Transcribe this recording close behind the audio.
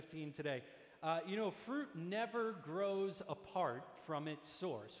15 today. Fruit never grows apart from its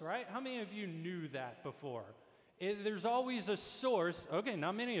source, right? How many of you knew that before? There's always a source. Okay,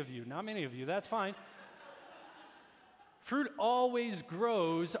 not many of you, that's fine. Fruit always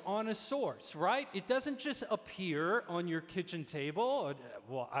grows on a source, right? It doesn't just appear on your kitchen table.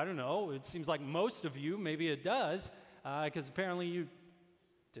 Well, I don't know. It seems like most of you, maybe it does, because apparently you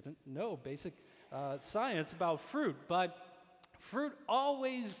didn't know basic science about fruit. But fruit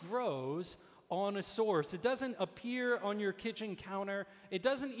always grows on a source. It doesn't appear on your kitchen counter. It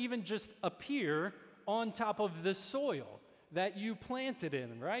doesn't even just appear on top of the soil that you planted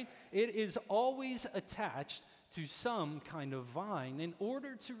in, right? It is always attached to some kind of vine in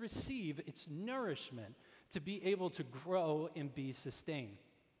order to receive its nourishment, to be able to grow and be sustained.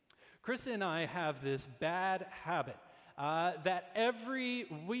 Krista and I have this bad habit that every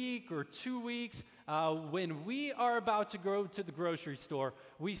week or 2 weeks, when we are about to go to the grocery store,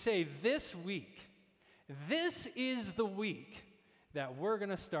 we say, this is the week that we're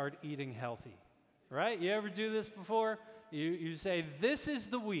going to start eating healthy, right? You ever do this before? You say, this is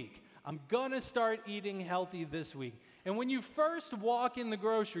the week. I'm going to start eating healthy this week. And when you first walk in the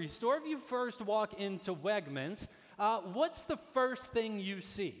grocery store, if you first walk into Wegmans, what's the first thing you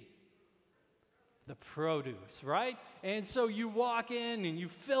see? The produce, right? And so you walk in and you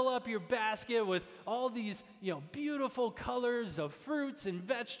fill up your basket with all these, beautiful colors of fruits and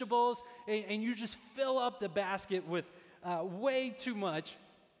vegetables, and you just fill up the basket with way too much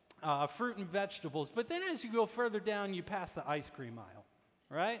fruit and vegetables. But then as you go further down, you pass the ice cream aisle,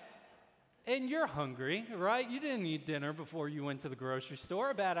 right? And you're hungry, right? You didn't eat dinner before you went to the grocery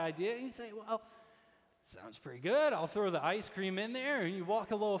store. A bad idea. And you say, well, sounds pretty good. I'll throw the ice cream in there. And you walk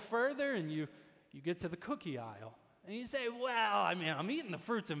a little further and you get to the cookie aisle. And you say, well, I'm eating the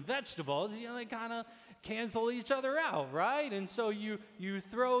fruits and vegetables. They kind of cancel each other out, right? And so you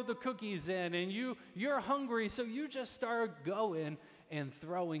throw the cookies in and you're hungry, so you just start going and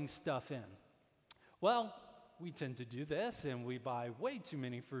throwing stuff in. Well, we tend to do this, and we buy way too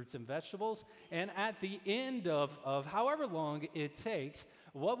many fruits and vegetables, and at the end of however long it takes,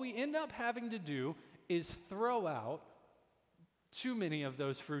 what we end up having to do is throw out too many of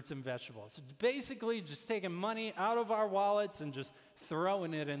those fruits and vegetables. It's basically just taking money out of our wallets and just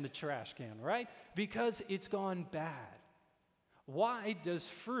throwing it in the trash can, right? Because it's gone bad. Why does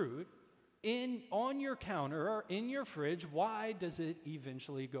fruit on your counter or in your fridge, why does it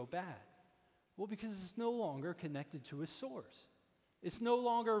eventually go bad? Well, because it's no longer connected to a source. It's no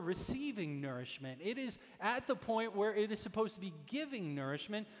longer receiving nourishment. It is at the point where it is supposed to be giving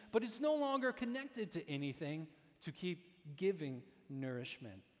nourishment, but it's no longer connected to anything to keep giving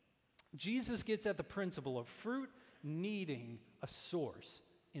nourishment. Jesus gets at the principle of fruit needing a source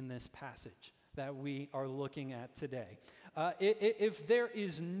in this passage that we are looking at today. If there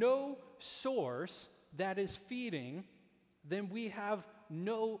is no source that is feeding, then we have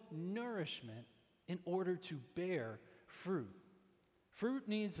no nourishment in order to bear fruit. Fruit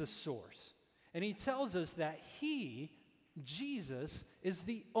needs a source. And he tells us that Jesus, is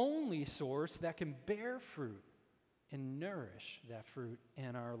the only source that can bear fruit and nourish that fruit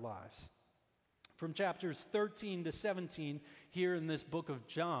in our lives. From chapters 13 to 17 here in this book of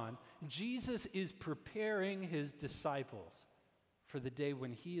John, Jesus is preparing his disciples for the day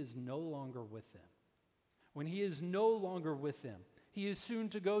when he is no longer with them. When he is no longer with them, he is soon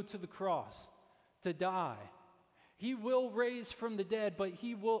to go to the cross, to die. He will raise from the dead, but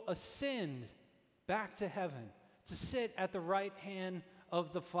he will ascend back to heaven to sit at the right hand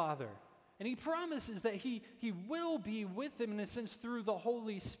of the Father. And he promises that he will be with them in a sense through the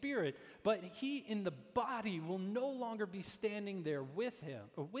Holy Spirit, but he in the body will no longer be standing there with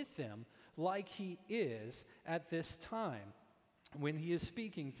them like he is at this time when he is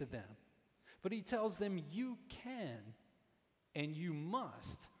speaking to them. But he tells them, you can and you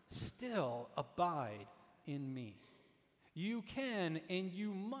must still abide in me. You can and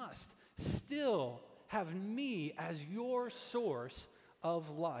you must still have me as your source of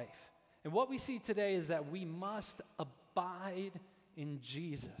life. And what we see today is that we must abide in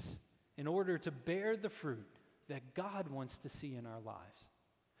Jesus in order to bear the fruit that God wants to see in our lives.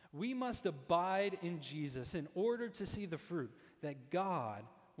 We must abide in Jesus in order to see the fruit that God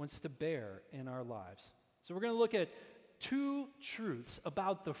wants to bear in our lives. So we're going to look at two truths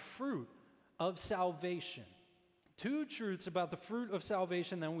about the fruit of salvation. Two truths about the fruit of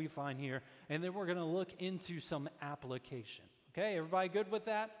salvation that we find here, and then we're going to look into some application. Okay, everybody good with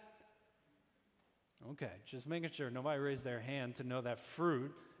that? Okay, just making sure nobody raised their hand to know that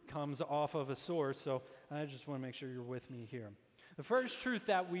fruit comes off of a source, so I just want to make sure you're with me here. The first truth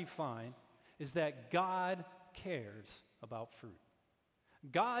that we find is that God cares about fruit.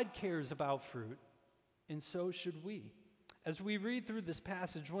 God cares about fruit, and so should we. As we read through this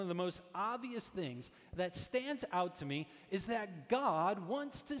passage, one of the most obvious things that stands out to me is that God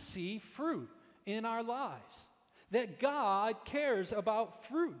wants to see fruit in our lives. That God cares about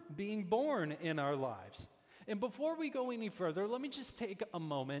fruit being born in our lives. And before we go any further, let me just take a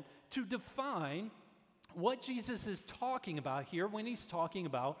moment to define what Jesus is talking about here when he's talking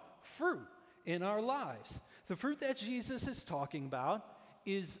about fruit in our lives. The fruit that Jesus is talking about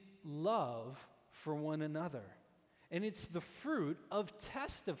is love for one another. And it's the fruit of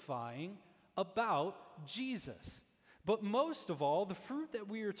testifying about Jesus. But most of all, the fruit that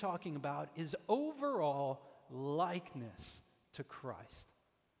we are talking about is overall likeness to Christ.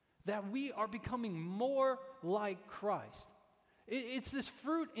 That we are becoming more like Christ. It's this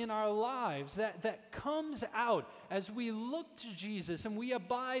fruit in our lives that comes out as we look to Jesus and we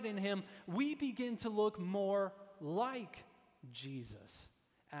abide in him. We begin to look more like Jesus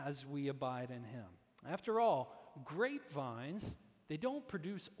as we abide in him. After all, grapevines, they don't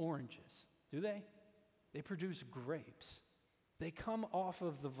produce oranges, do they? They produce grapes. They come off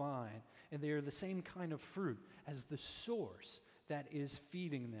of the vine, and they are the same kind of fruit as the source that is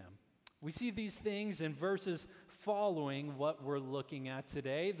feeding them. We see these things in verses following what we're looking at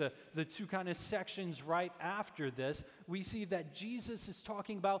today. The two kind of sections right after this, we see that Jesus is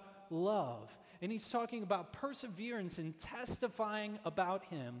talking about love, and he's talking about perseverance and testifying about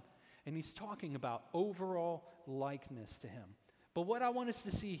him, and he's talking about overall likeness to him. But what I want us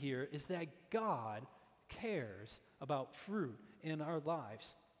to see here is that God cares about fruit in our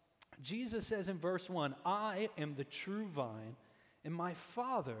lives. Jesus says in verse 1, I am the true vine, and my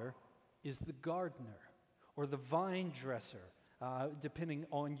Father is the gardener, or the vine dresser, depending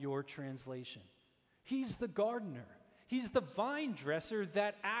on your translation. He's the gardener. He's the vine dresser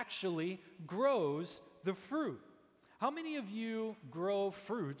that actually grows the fruit. How many of you grow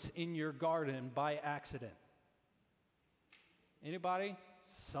fruits in your garden by accident? Anybody?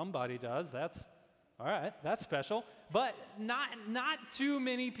 Somebody does. That's all right. That's special. But not too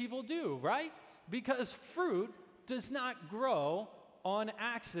many people do, right? Because fruit does not grow on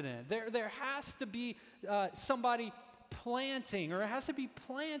accident. There has to be somebody planting, or it has to be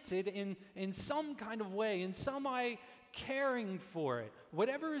planted in some kind of way, in some way caring for it.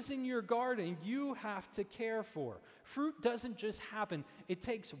 Whatever is in your garden, you have to care for. Fruit doesn't just happen. It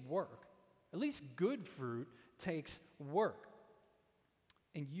takes work. At least good fruit takes work.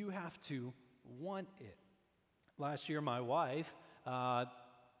 And you have to want it. Last year, my wife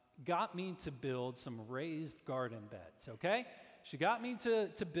got me to build some raised garden beds, okay? She got me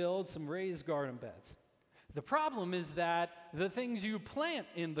to build some raised garden beds. The problem is that the things you plant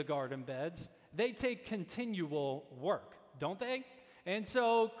in the garden beds, they take continual work, don't they? And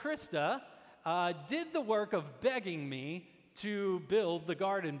so Krista did the work of begging me to build the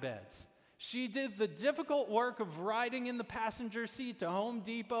garden beds. She did the difficult work of riding in the passenger seat to Home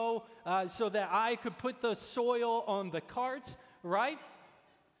Depot so that I could put the soil on the carts, right?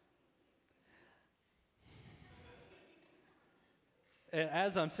 And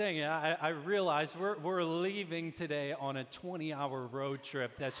as I'm saying it, I realize we're leaving today on a 20-hour road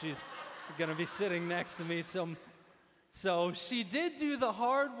trip that she's going to be sitting next to me. So she did do the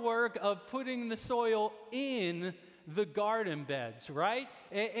hard work of putting the soil in the garden beds, right?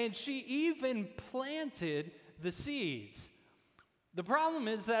 And she even planted the seeds. The problem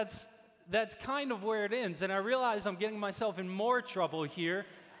is that's kind of where it ends. And I realize I'm getting myself in more trouble here,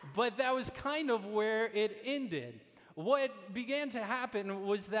 but that was kind of where it ended. What began to happen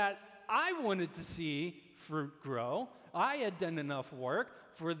was that I wanted to see fruit grow. I had done enough work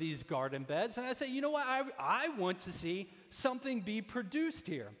for these garden beds, and I said, you know what, I want to see something be produced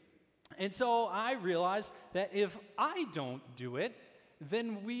here. And so I realized that if I don't do it,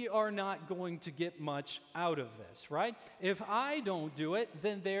 then we are not going to get much out of this, right? If I don't do it,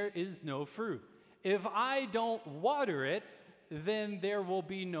 then there is no fruit. If I don't water it, then there will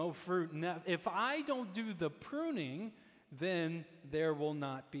be no fruit. Now, if I don't do the pruning, then there will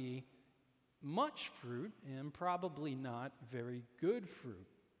not be much fruit and probably not very good fruit.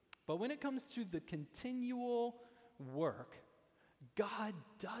 But when it comes to the continual work, God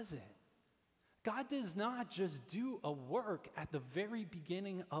does it. God does not just do a work at the very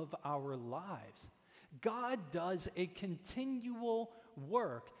beginning of our lives. God does a continual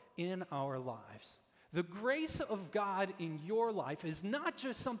work in our lives. The grace of God in your life is not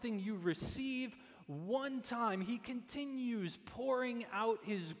just something you receive one time. He continues pouring out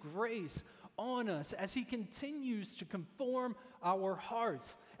his grace on us as he continues to conform our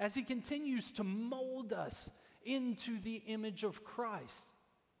hearts, as he continues to mold us into the image of Christ,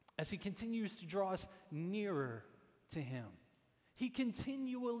 as he continues to draw us nearer to him. He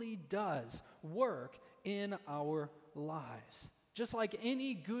continually does work in our lives. Just like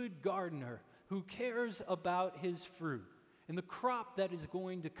any good gardener who cares about his fruit and the crop that is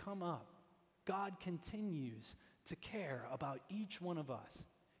going to come up, God continues to care about each one of us,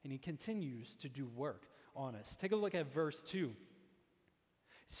 and he continues to do work on us. Take a look at verse 2.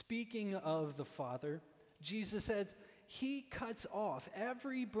 Speaking of the Father, Jesus says, "He cuts off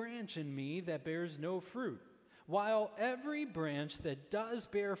every branch in me that bears no fruit, while every branch that does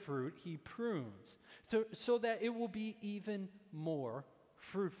bear fruit, he prunes, so that it will be even more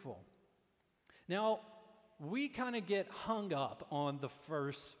fruitful." Now, we kind of get hung up on the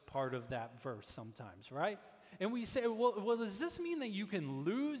first part of that verse sometimes, right? And we say, well, does this mean that you can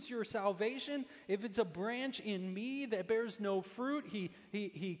lose your salvation? If it's a branch in me that bears no fruit,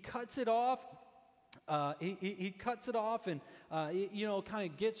 he cuts it off. He cuts it off and,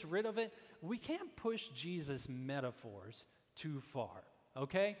 kind of gets rid of it. We can't push Jesus' metaphors too far,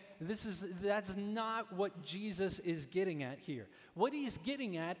 okay? That's not what Jesus is getting at here. What he's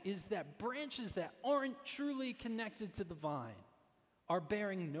getting at is that branches that aren't truly connected to the vine are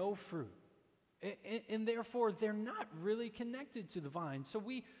bearing no fruit. And therefore, they're not really connected to the vine. So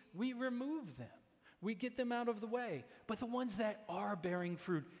we remove them. We get them out of the way. But the ones that are bearing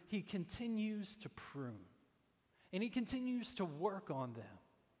fruit, he continues to prune. And he continues to work on them.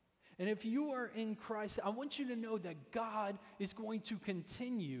 And if you are in Christ, I want you to know that God is going to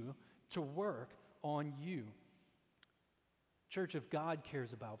continue to work on you. Church, if God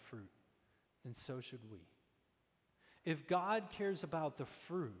cares about fruit, then so should we. If God cares about the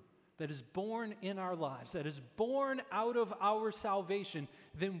fruit that is born in our lives, that is born out of our salvation,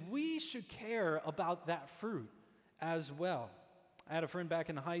 then we should care about that fruit as well. I had a friend back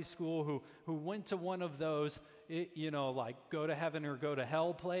in high school who went to one of those, like go to heaven or go to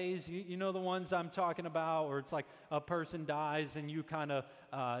hell plays. You know the ones I'm talking about, where it's like a person dies and you kind of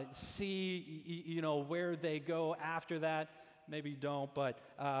see, where they go after that. Maybe you don't, but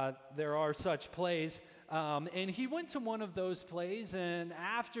there are such plays. And he went to one of those plays, and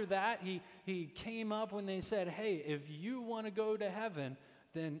after that, he came up when they said, "Hey, if you want to go to heaven,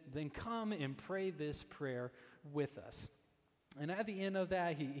 then come and pray this prayer with us." And at the end of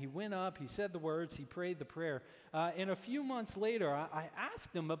that, he went up, he said the words, he prayed the prayer. And a few months later, I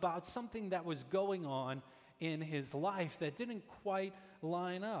asked him about something that was going on in his life that didn't quite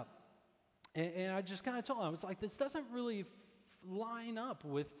line up. And I just kind of told him, I was like, this doesn't really line up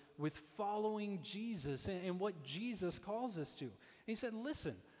with following Jesus and what Jesus calls us to. And he said,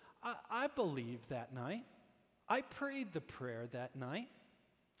 "Listen, I believed that night. I prayed the prayer that night.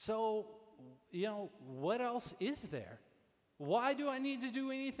 So, what else is there? Why do I need to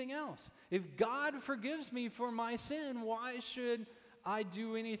do anything else? If God forgives me for my sin, why should I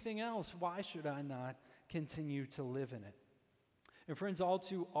do anything else? Why should I not continue to live in it?" And friends, all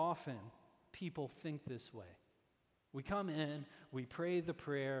too often, people think this way. We come in, we pray the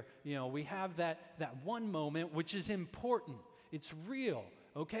prayer, we have that one moment, which is important. It's real,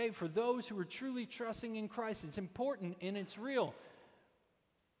 okay? For those who are truly trusting in Christ, it's important and it's real.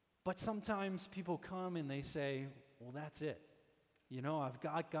 But sometimes people come and they say, well, that's it. I've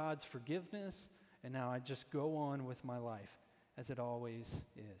got God's forgiveness, and now I just go on with my life as it always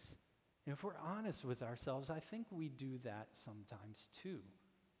is. And if we're honest with ourselves, I think we do that sometimes too.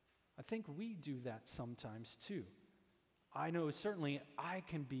 I know certainly I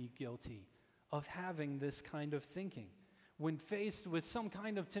can be guilty of having this kind of thinking. When faced with some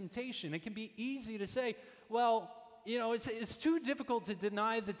kind of temptation, it can be easy to say, well, it's too difficult to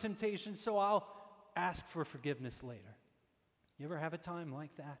deny the temptation, so I'll ask for forgiveness later. You ever have a time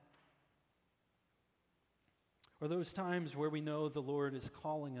like that? Or those times where we know the Lord is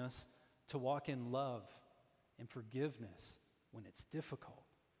calling us to walk in love and forgiveness when it's difficult,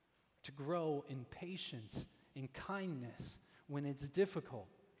 to grow in patience in kindness when it's difficult,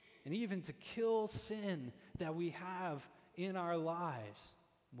 and even to kill sin that we have in our lives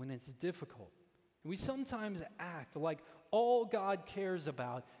when it's difficult. And we sometimes act like all God cares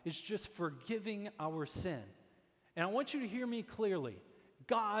about is just forgiving our sin. And I want you to hear me clearly.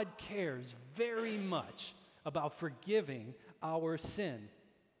 God cares very much about forgiving our sin.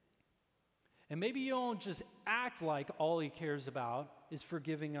 And maybe you don't just act like all he cares about is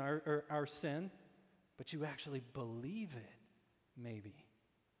forgiving our sin, but you actually believe it, maybe.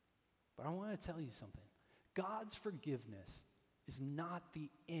 But I want to tell you something. God's forgiveness is not the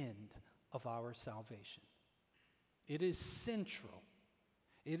end of our salvation. It is central.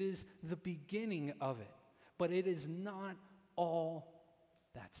 It is the beginning of it. But it is not all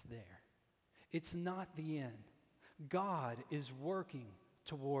that's there. It's not the end. God is working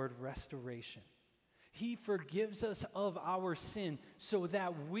toward restoration. He forgives us of our sin so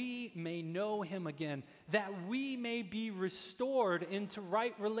that we may know him again, that we may be restored into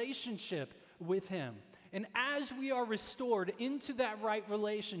right relationship with him. And as we are restored into that right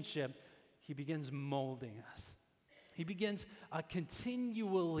relationship, he begins molding us. He begins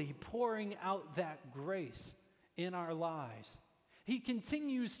continually pouring out that grace in our lives. He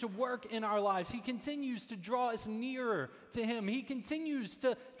continues to work in our lives. He continues to draw us nearer to him. He continues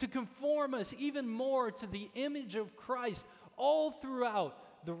to conform us even more to the image of Christ all throughout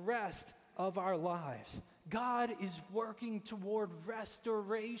the rest of our lives. God is working toward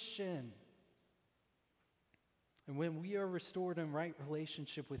restoration. And when we are restored in right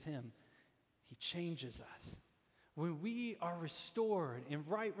relationship with him, he changes us. When we are restored in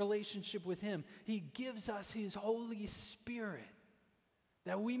right relationship with him, he gives us his Holy Spirit,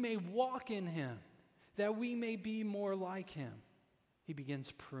 that we may walk in him, that we may be more like him. He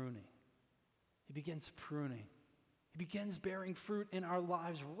begins pruning. He begins pruning. He begins bearing fruit in our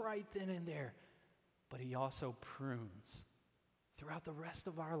lives right then and there. But he also prunes. Throughout the rest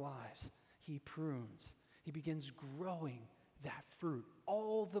of our lives, he prunes. He begins growing that fruit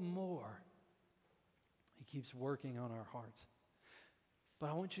all the more. He keeps working on our hearts.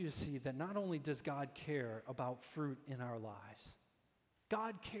 But I want you to see that not only does God care about fruit in our lives,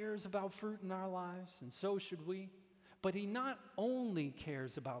 God cares about fruit in our lives, and so should we. But he not only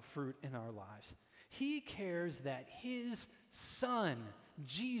cares about fruit in our lives, he cares that his Son,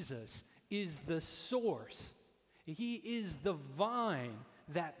 Jesus, is the source. He is the vine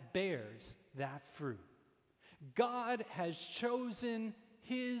that bears that fruit. God has chosen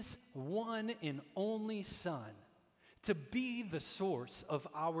his one and only Son to be the source of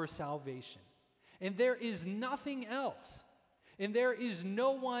our salvation. And there is nothing else. And there is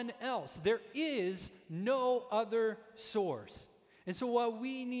no one else. There is no other source. And so what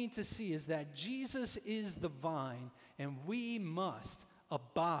we need to see is that Jesus is the vine, and we must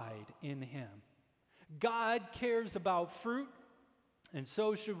abide in him. God cares about fruit, and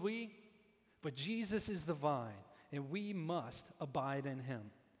so should we. But Jesus is the vine, and we must abide in him.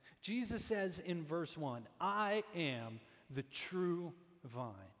 Jesus says in verse 1, I am the true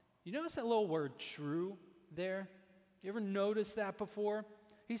vine. You notice that little word true there? You ever noticed that before?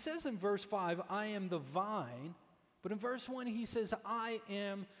 He says in verse 5, I am the vine, but in verse 1 he says, I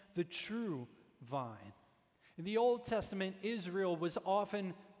am the true vine. In the Old Testament, Israel was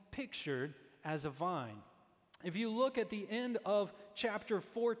often pictured as a vine. If you look at the end of chapter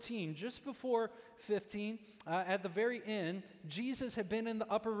 14, just before 15, at the very end, Jesus had been in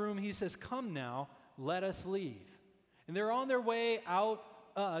the upper room. He says, come now, let us leave. And they're on their way out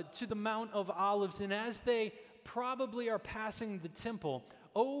to the Mount of Olives, and as they probably are passing the temple,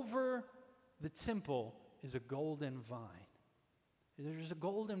 over the temple is a golden vine. There's a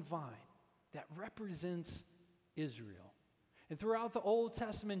golden vine that represents Israel. And throughout the Old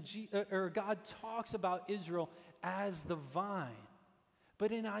Testament, God talks about Israel as the vine.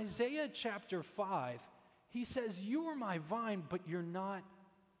 But in Isaiah chapter 5, he says, you are my vine, but you're not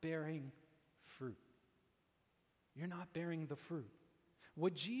bearing fruit. You're not bearing the fruit.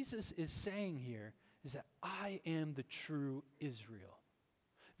 What Jesus is saying here is that I am the true Israel.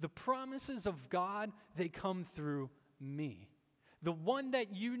 The promises of God, they come through me. The one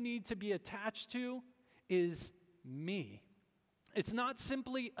that you need to be attached to is me. It's not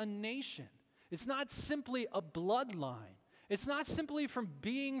simply a nation. It's not simply a bloodline. It's not simply from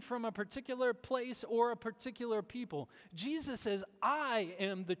being from a particular place or a particular people. Jesus says, I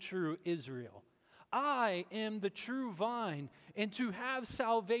am the true Israel. I am the true vine, and to have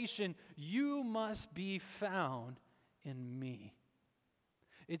salvation, you must be found in me.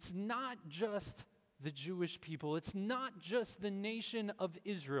 It's not just the Jewish people. It's not just the nation of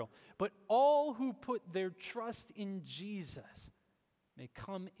Israel, but all who put their trust in Jesus may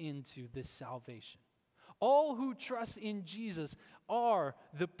come into this salvation. All who trust in Jesus are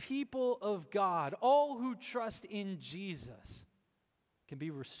the people of God. All who trust in Jesus can be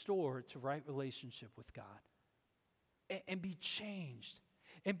restored to right relationship with God and be changed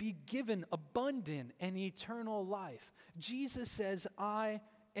and be given abundant and eternal life. Jesus says, I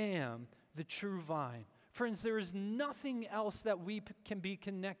am the true vine. Friends, there is nothing else that we can be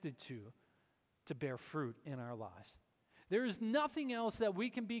connected to bear fruit in our lives. There is nothing else that we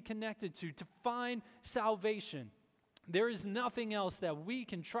can be connected to find salvation. There is nothing else that we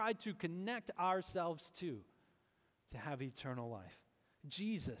can try to connect ourselves to have eternal life.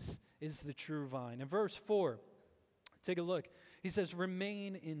 Jesus is the true vine. In verse 4, take a look. He says,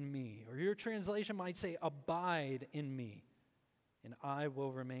 remain in me. Or your translation might say, abide in me, and I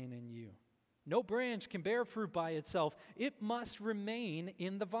will remain in you. No branch can bear fruit by itself. It must remain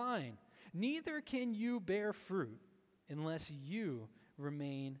in the vine. Neither can you bear fruit unless you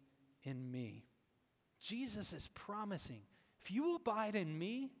remain in me. Jesus is promising, if you abide in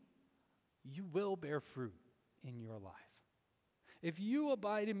me, you will bear fruit in your life. If you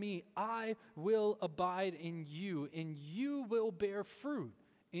abide in me, I will abide in you, and you will bear fruit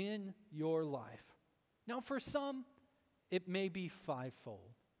in your life. Now, for some, it may be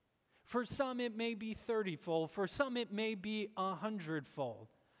fivefold. For some, it may be 30-fold. For some, it may be 100-fold.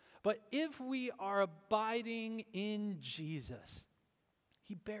 But if we are abiding in Jesus,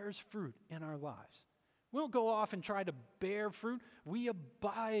 he bears fruit in our lives. We don't go off and try to bear fruit. We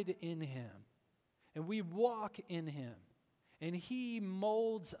abide in him, and we walk in him. And he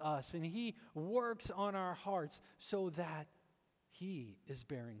molds us, and he works on our hearts so that he is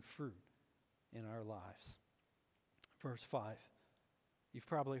bearing fruit in our lives. Verse 5, you've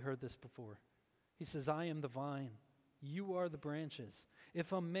probably heard this before. He says, I am the vine, you are the branches.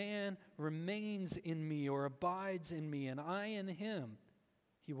 If a man remains in me or abides in me, and I in him,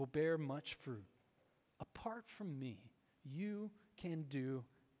 he will bear much fruit. Apart from me, you can do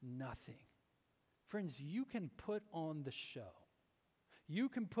nothing. Friends, you can put on the show. You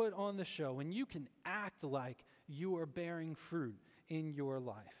can put on the show, and you can act like you are bearing fruit in your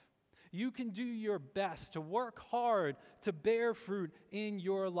life. You can do your best to work hard to bear fruit in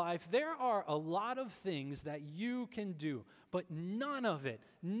your life. There are a lot of things that you can do, but none of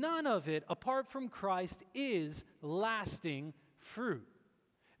it, apart from Christ, is lasting fruit.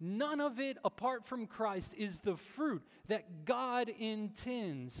 None of it, apart from Christ, is the fruit that God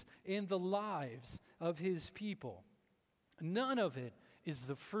intends in the lives of his people. None of it is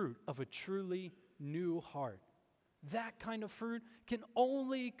the fruit of a truly new heart. That kind of fruit can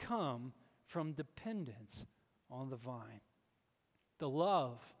only come from dependence on the vine. The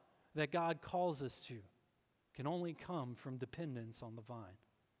love that God calls us to can only come from dependence on the vine.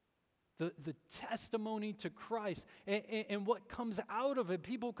 The testimony to Christ and what comes out of it,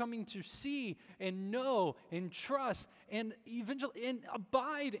 people coming to see and know and trust and eventually and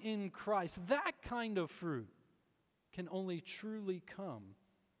abide in Christ, that kind of fruit can only truly come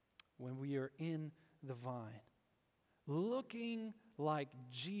when we are in the vine. Looking like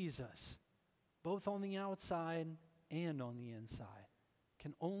Jesus, both on the outside and on the inside,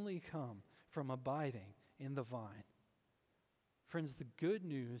 can only come from abiding in the vine. Friends, the good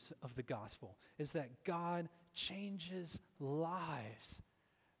news of the gospel is that God changes lives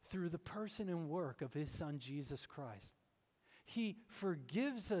through the person and work of his Son, Jesus Christ. He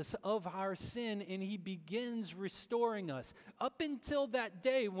forgives us of our sin, and he begins restoring us up until that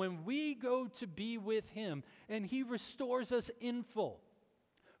day when we go to be with him, and he restores us in full.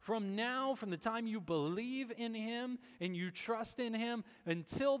 From now, from the time you believe in him and you trust in him,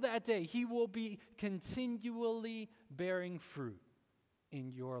 until that day, he will be continually bearing fruit in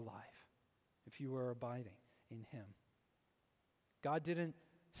your life if you are abiding in him. God didn't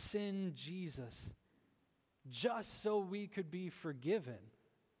send Jesus just so we could be forgiven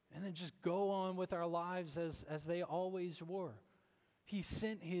and then just go on with our lives as they always were. He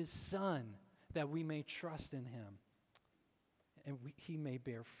sent his Son that we may trust in him and he may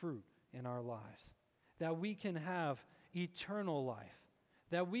bear fruit in our lives, that we can have eternal life,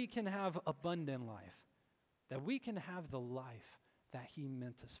 that we can have abundant life, that we can have the life that he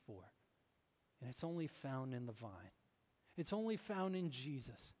meant us for. And it's only found in the vine. It's only found in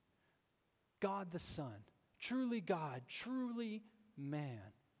Jesus, God the Son, truly God, truly man.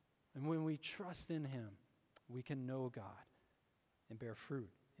 And when we trust in him, we can know God and bear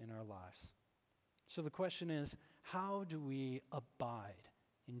fruit in our lives. So the question is, how do we abide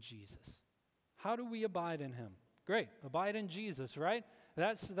in Jesus? How do we abide in him? Great, abide in Jesus, right?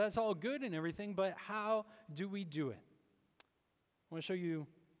 That's all good and everything, but how do we do it? I want to show you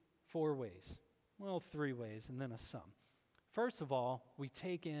 4 ways. Well, 3 ways and then a sum. First of all, we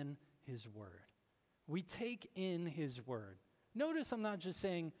take in his word. We take in his word. Notice I'm not just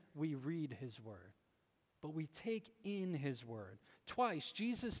saying we read his word, but we take in his word. Twice,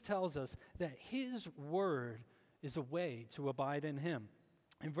 Jesus tells us that his word is a way to abide in him.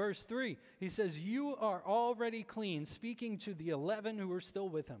 In verse 3, he says, you are already clean, speaking to the 11 who are still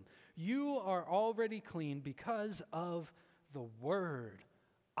with him. You are already clean because of the word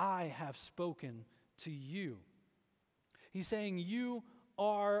I have spoken to you. He's saying, you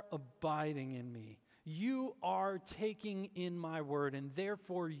are abiding in me. You are taking in my word, and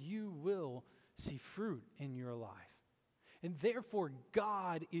therefore you will see fruit in your life. And therefore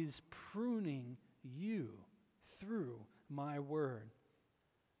God is pruning you through my word.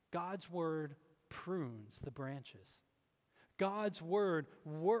 God's word prunes the branches. God's word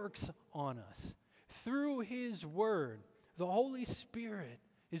works on us. Through his word, the Holy Spirit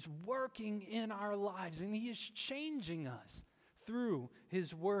is working in our lives, and He is changing us through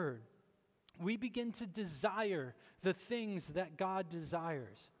His Word. We begin to desire the things that God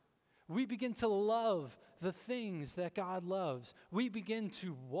desires. We begin to love the things that God loves. We begin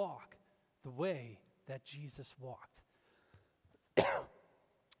to walk the way that Jesus walked.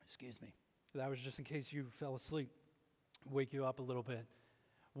 Excuse me. That was just in case you fell asleep. Wake you up a little bit.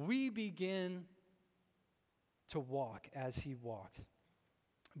 We begin to walk as He walked.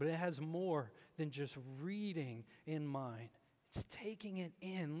 But it has more than just reading in mind. It's taking it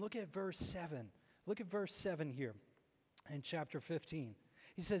in. Look at verse 7. Look at verse 7 here in chapter 15.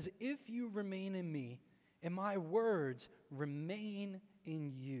 He says, if you remain in me and my words remain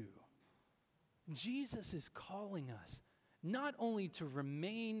in you. Jesus is calling us not only to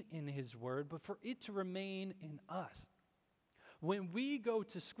remain in His Word, but for it to remain in us. When we go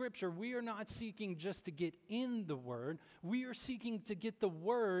to Scripture, we are not seeking just to get in the Word. We are seeking to get the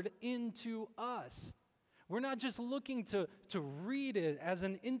Word into us. We're not just looking to read it as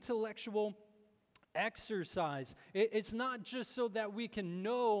an intellectual exercise. It's not just so that we can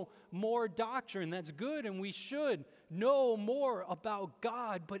know more doctrine. That's good, and we should know more about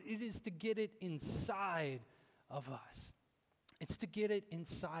God, but it is to get it inside of us. It's to get it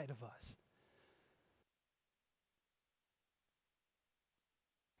inside of us.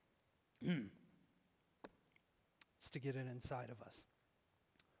 It's to get it inside of us.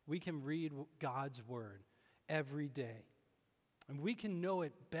 We can read God's Word every day, and we can know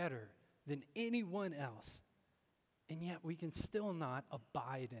it better than anyone else, and yet we can still not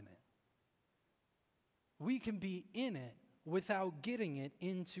abide in it. We can be in it without getting it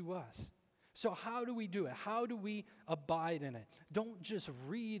into us. So how do we do it? How do we abide in it? Don't just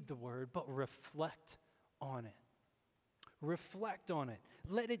read the Word, but reflect on it. Reflect on it.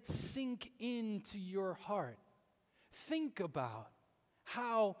 Let it sink into your heart. Think about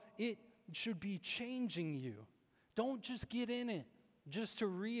how it should be changing you. Don't just get in it just to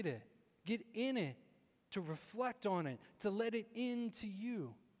read it. Get in it to reflect on it, to let it into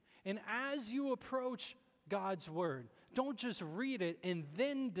you. And as you approach God's Word, don't just read it and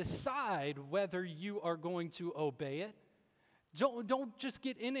then decide whether you are going to obey it. Don't just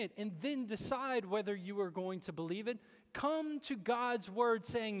get in it and then decide whether you are going to believe it. Come to God's Word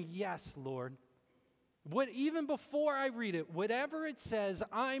saying, yes, Lord. Even before I read it, whatever it says,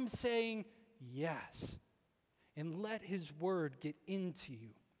 I'm saying yes. And let His Word get into you.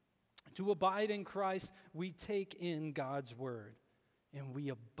 To abide in Christ, we take in God's Word, and we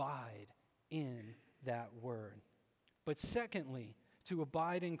abide in that Word. But secondly, to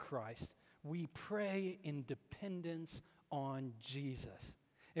abide in Christ, we pray in dependence on Jesus.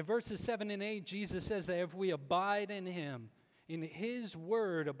 In verses 7 and 8, Jesus says that if we abide in Him, and His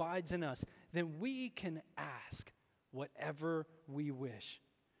Word abides in us, then we can ask whatever we wish.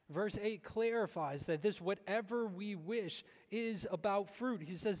 Verse 8 clarifies that this whatever we wish is about fruit.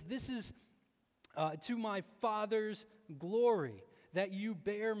 He says, this is to my Father's glory, that you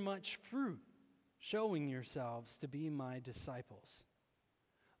bear much fruit, showing yourselves to be my disciples.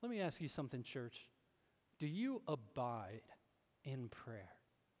 Let me ask you something, church. Do you abide in prayer?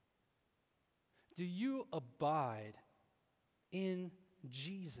 Do you abide in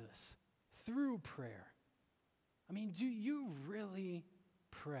Jesus through prayer? I mean, do you really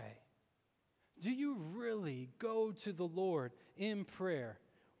pray? Do you really go to the Lord in prayer?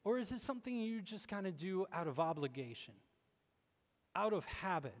 Or is it something you just kind of do out of obligation, out of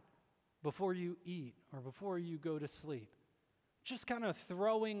habit, before you eat or before you go to sleep? Just kind of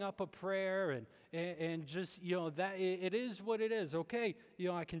throwing up a prayer and just, that it is what it is. Okay,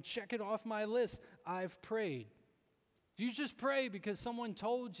 I can check it off my list. I've prayed. Do you just pray because someone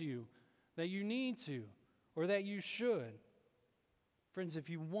told you that you need to or that you should? Friends, if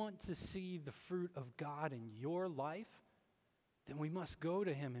you want to see the fruit of God in your life, then we must go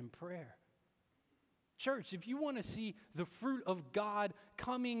to Him in prayer. Church, if you want to see the fruit of God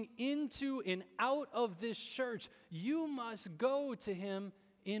coming into and out of this church, you must go to Him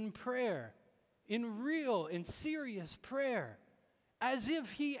in prayer, in real and serious prayer, as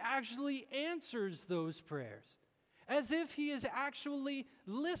if He actually answers those prayers, as if He is actually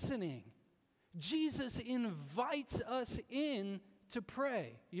listening. Jesus invites us in to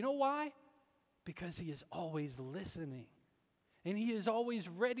pray. You know why? Because He is always listening, and He is always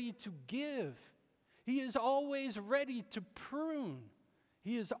ready to give. He is always ready to prune.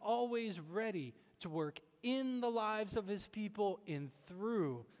 He is always ready to work in the lives of His people and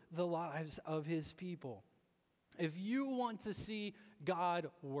through the lives of His people. If you want to see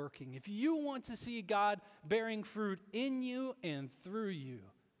God working, if you want to see God bearing fruit in you and through you,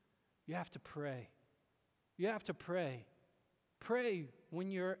 you have to pray. You have to pray. Pray when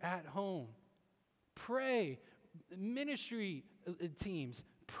you're at home. Pray. Ministry teams,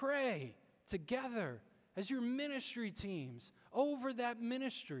 pray together as your ministry teams over that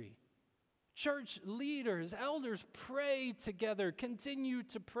ministry. Church leaders, elders, pray together. Continue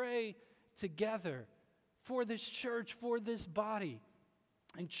to pray together for this church, for this body.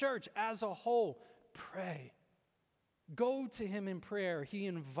 And church as a whole, pray. Go to him in prayer. He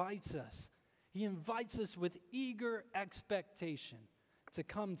invites us. He invites us with eager expectation to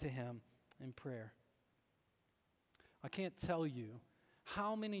come to him in prayer. I can't tell you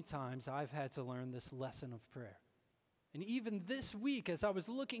how many times I've had to learn this lesson of prayer. And even this week, as I was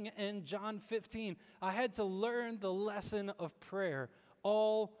looking in John 15, I had to learn the lesson of prayer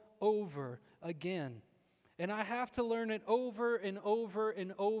all over again. And I have to learn it over and over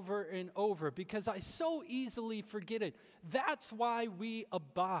and over and over because I so easily forget it. That's why we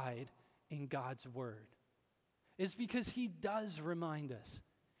abide in God's word. It's because he does remind us.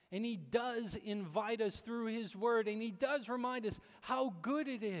 And he does invite us through his word. And he does remind us how good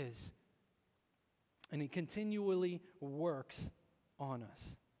it is. And he continually works on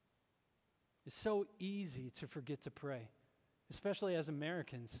us. It's so easy to forget to pray, especially as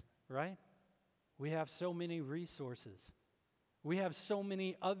Americans, right? We have so many resources. We have so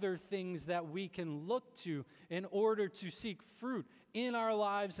many other things that we can look to in order to seek fruit in our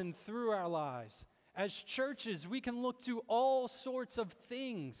lives and through our lives. As churches, we can look to all sorts of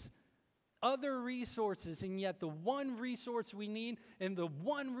things, other resources, and yet the one resource we need and the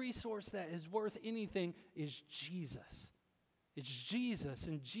one resource that is worth anything is Jesus. It's Jesus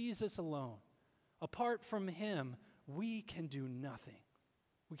and Jesus alone. Apart from him, we can do nothing.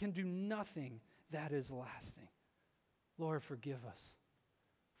 We can do nothing that is lasting. Lord, forgive us.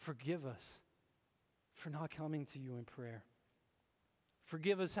 Forgive us for not coming to you in prayer.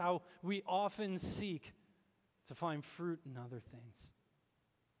 Forgive us how we often seek to find fruit in other things.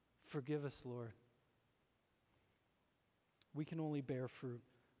 Forgive us, Lord. We can only bear fruit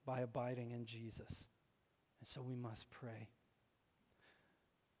by abiding in Jesus. And so we must pray.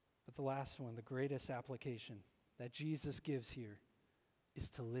 But the last one, the greatest application that Jesus gives here is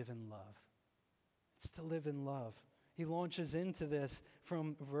to live in love. It's to live in love. He launches into this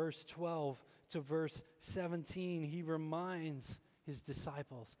from verse 12 to verse 17. He reminds his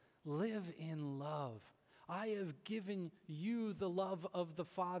disciples, live in love. I have given you the love of the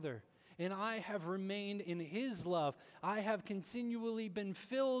Father, and I have remained in his love. I have continually been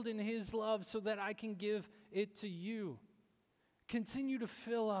filled in his love so that I can give it to you. Continue to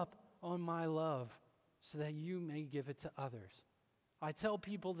fill up on my love so that you may give it to others. I tell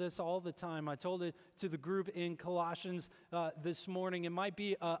people this all the time. I told it to the group in Colossians this morning. It might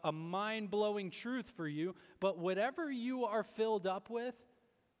be a mind-blowing truth for you, but whatever you are filled up with,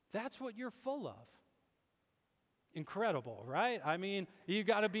 that's what you're full of. Incredible, right? I mean, you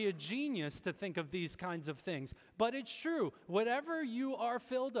got to be a genius to think of these kinds of things. But it's true. Whatever you are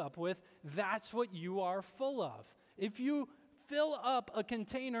filled up with, that's what you are full of. If you fill up a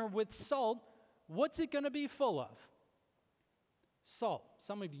container with salt, what's it going to be full of? Salt.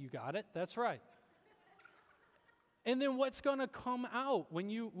 Some of you got it. That's right. And then what's going to come out when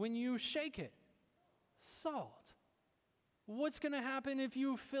you shake it? Salt. What's going to happen if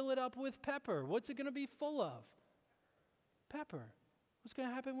you fill it up with pepper? What's it going to be full of? Pepper. What's going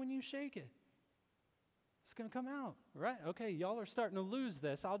to happen when you shake it? It's going to come out, right? Okay, y'all are starting to lose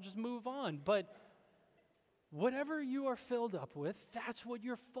this. I'll just move on. But whatever you are filled up with, that's what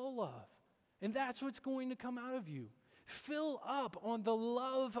you're full of. And that's what's going to come out of you. Fill up on the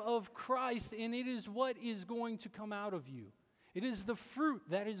love of Christ, and it is what is going to come out of you. It is the fruit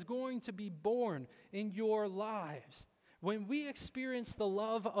that is going to be born in your lives. When we experience the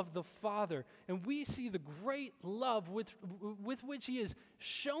love of the Father, and we see the great love with which he has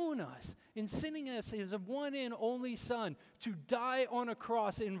shown us in sending us his one and only Son to die on a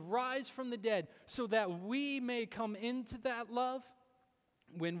cross and rise from the dead so that we may come into that love,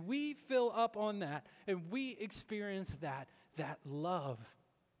 when we fill up on that and we experience that, that love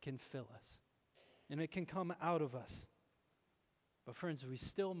can fill us and it can come out of us. But friends, we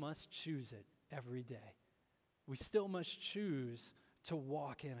still must choose it every day. We still must choose to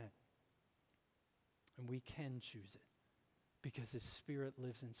walk in it. And we can choose it because his Spirit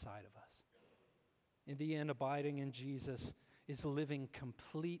lives inside of us. In the end, abiding in Jesus is living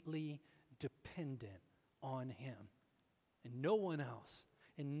completely dependent on him and no one else.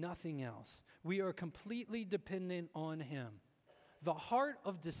 And nothing else. We are completely dependent on him. The heart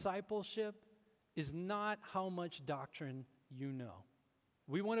of discipleship is not how much doctrine you know.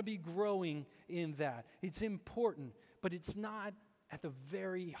 We want to be growing in that. It's important, but it's not at the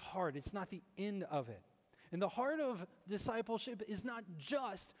very heart. It's not the end of it. And the heart of discipleship is not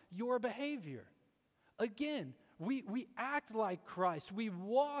just your behavior. Again, we act like Christ. We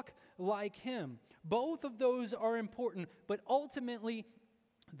walk like him. Both of those are important, but ultimately,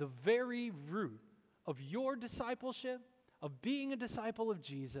 the very root of your discipleship, of being a disciple of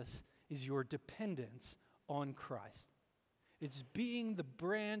Jesus, is your dependence on Christ. It's being the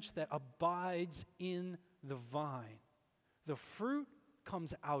branch that abides in the vine. The fruit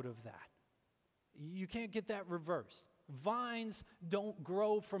comes out of that. You can't get that reversed. Vines don't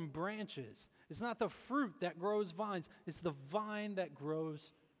grow from branches. It's not the fruit that grows vines. It's the vine that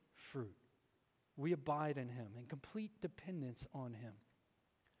grows fruit. We abide in him in complete dependence on him.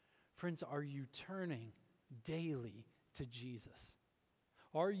 Friends, are you turning daily to Jesus?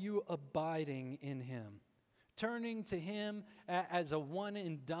 Are you abiding in him? Turning to him as a one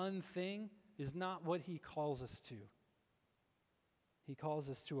and done thing is not what he calls us to. He calls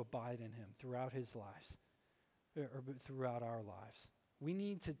us to abide in him throughout his lives, or throughout our lives. We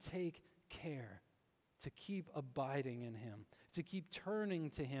need to take care to keep abiding in him, to keep turning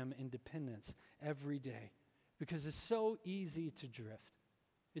to him in dependence every day, because it's so easy to drift.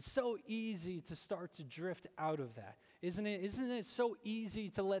 It's so easy to start to drift out of that, isn't it? Isn't it so easy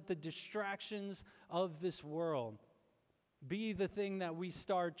to let the distractions of this world be the thing that we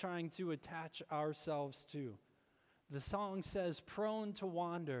start trying to attach ourselves to? The song says, prone to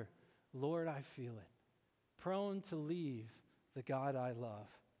wander, Lord, I feel it. Prone to leave the God I love.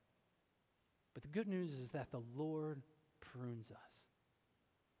 But the good news is that the Lord prunes us.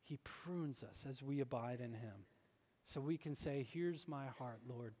 He prunes us as we abide in him. So we can say, here's my heart,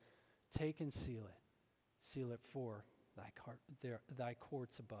 Lord. Take and seal it. Seal it for thy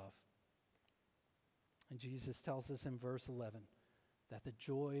courts above. And Jesus tells us in verse 11 that the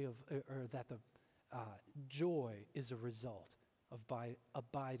joy is a result of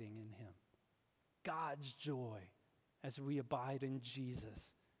abiding in him. God's joy as we abide in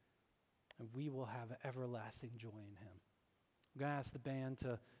Jesus. And we will have everlasting joy in him. I'm going to ask the band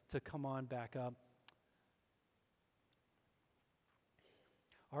to come on back up.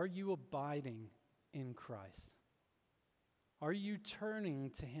 Are you abiding in Christ? Are you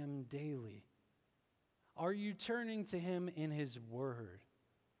turning to him daily? Are you turning to him in his word?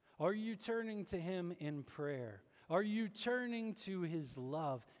 Are you turning to him in prayer? Are you turning to his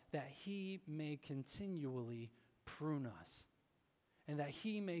love that he may continually prune us and that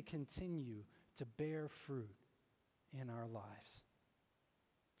he may continue to bear fruit in our lives?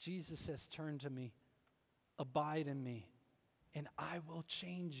 Jesus says, turn to me, abide in me, and I will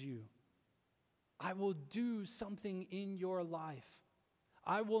change you. I will do something in your life.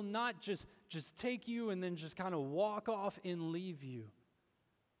 I will not just take you and then just kind of walk off and leave you.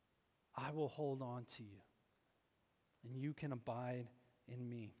 I will hold on to you, and you can abide in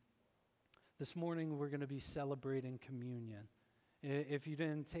me. This morning we're going to be celebrating communion. If you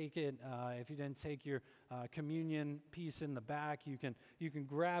didn't take it, if you didn't take your communion piece in the back, you can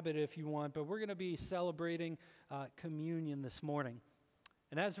grab it if you want. But we're going to be celebrating communion this morning.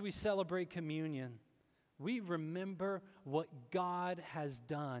 And as we celebrate communion, we remember what God has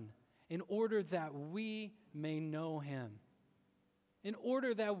done in order that we may know him, in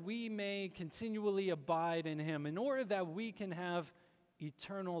order that we may continually abide in him, in order that we can have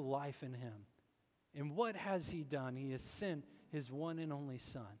eternal life in him. And what has he done? He has sent his one and only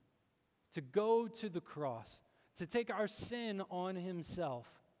Son to go to the cross, to take our sin on himself,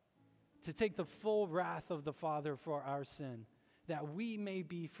 to take the full wrath of the Father for our sin, that we may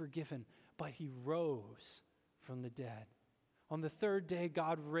be forgiven. But he rose from the dead. On the third day,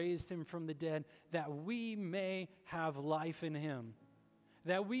 God raised him from the dead that we may have life in him,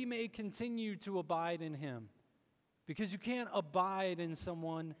 that we may continue to abide in him. Because you can't abide in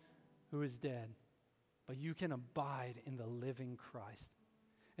someone who is dead, but you can abide in the living Christ.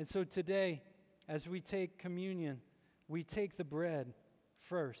 And so today, as we take communion, we take the bread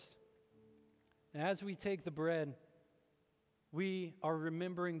first. And as we take the bread, we are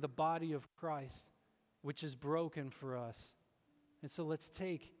remembering the body of Christ, which is broken for us. And so let's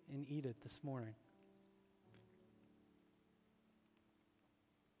take and eat it this morning.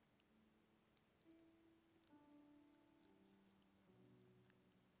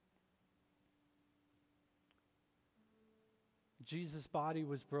 Jesus' body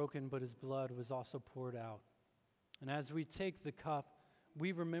was broken, but his blood was also poured out. And as we take the cup,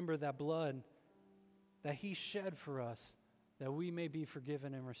 we remember that blood that he shed for us, that we may be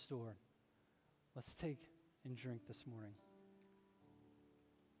forgiven and restored. Let's take and drink this morning.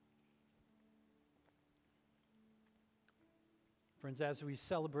 Friends, as we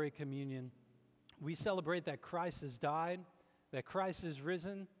celebrate communion, we celebrate that Christ has died, that Christ is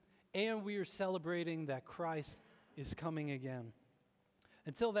risen, and we are celebrating that Christ is coming again.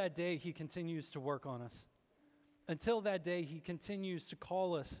 Until that day, he continues to work on us. Until that day, he continues to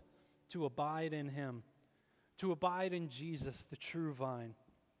call us to abide in him, to abide in Jesus, the true vine.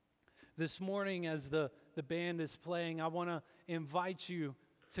 This morning, as the band is playing, I want to invite you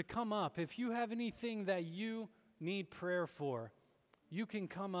to come up. If you have anything that you need prayer for, you can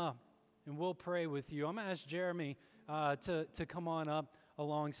come up and we'll pray with you. I'm going to ask Jeremy to come on up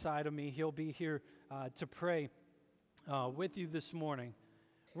alongside of me. He'll be here to pray with you this morning.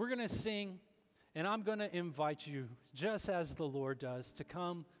 We're going to sing, and I'm going to invite you, just as the Lord does, to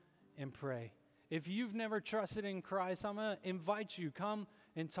come and pray. If you've never trusted in Christ, I'm going to invite you, come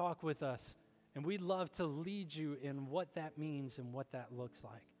and talk with us. And we'd love to lead you in what that means and what that looks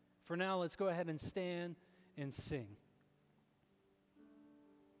like. For now, let's go ahead and stand and sing.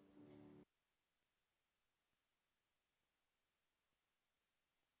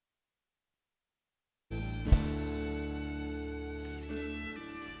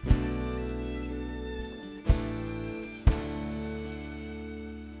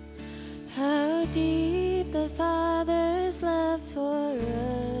 How deep the Father's love for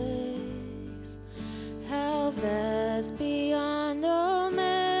us, how vast beyond all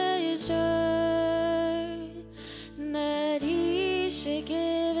measure, that he should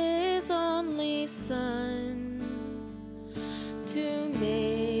give his only Son to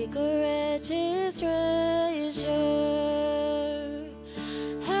make a wretch his treasure.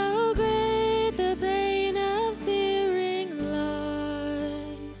 How great the pain of searing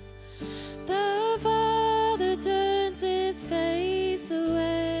loss, the Father turns his face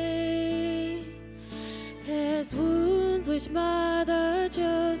away, as wounds which mar the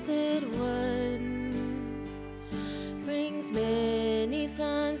chosen one brings many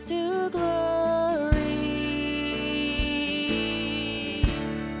sons to glory.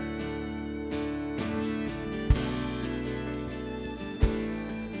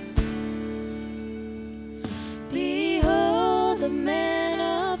 Behold the man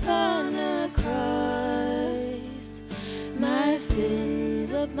upon the cross, my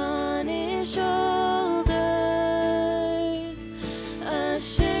sins upon his shoulders.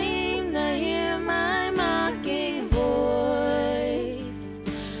 Ashamed, I hear my mocking voice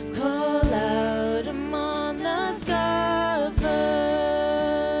call out among the scoffers.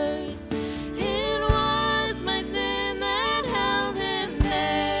 It was my sin that held him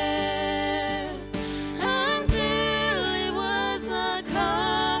there until it was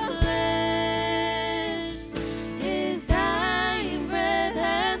accomplished. His dying breath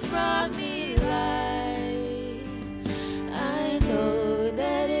has brought me life. I know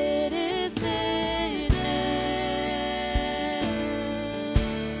that it is finished.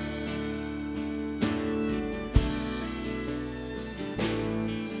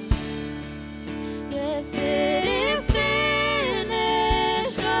 Yes, it is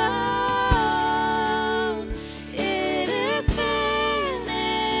finished. Oh, it is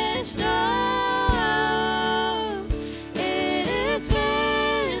finished. Oh, it is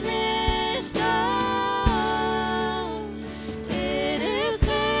finished. Oh, it is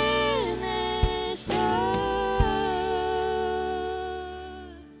finished.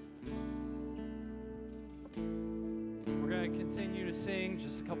 We're going to continue to sing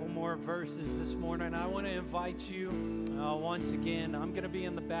just a couple more verses this morning. I want to invite you once again. I'm going to be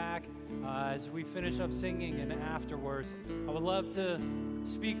in the back as we finish up singing, and afterwards, I would love to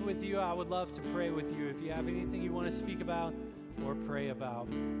speak with you. I would love to pray with you. If you have anything you want to speak about or pray about,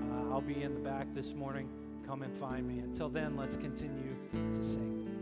 I'll be in the back this morning. Come and find me. Until then, let's continue to sing.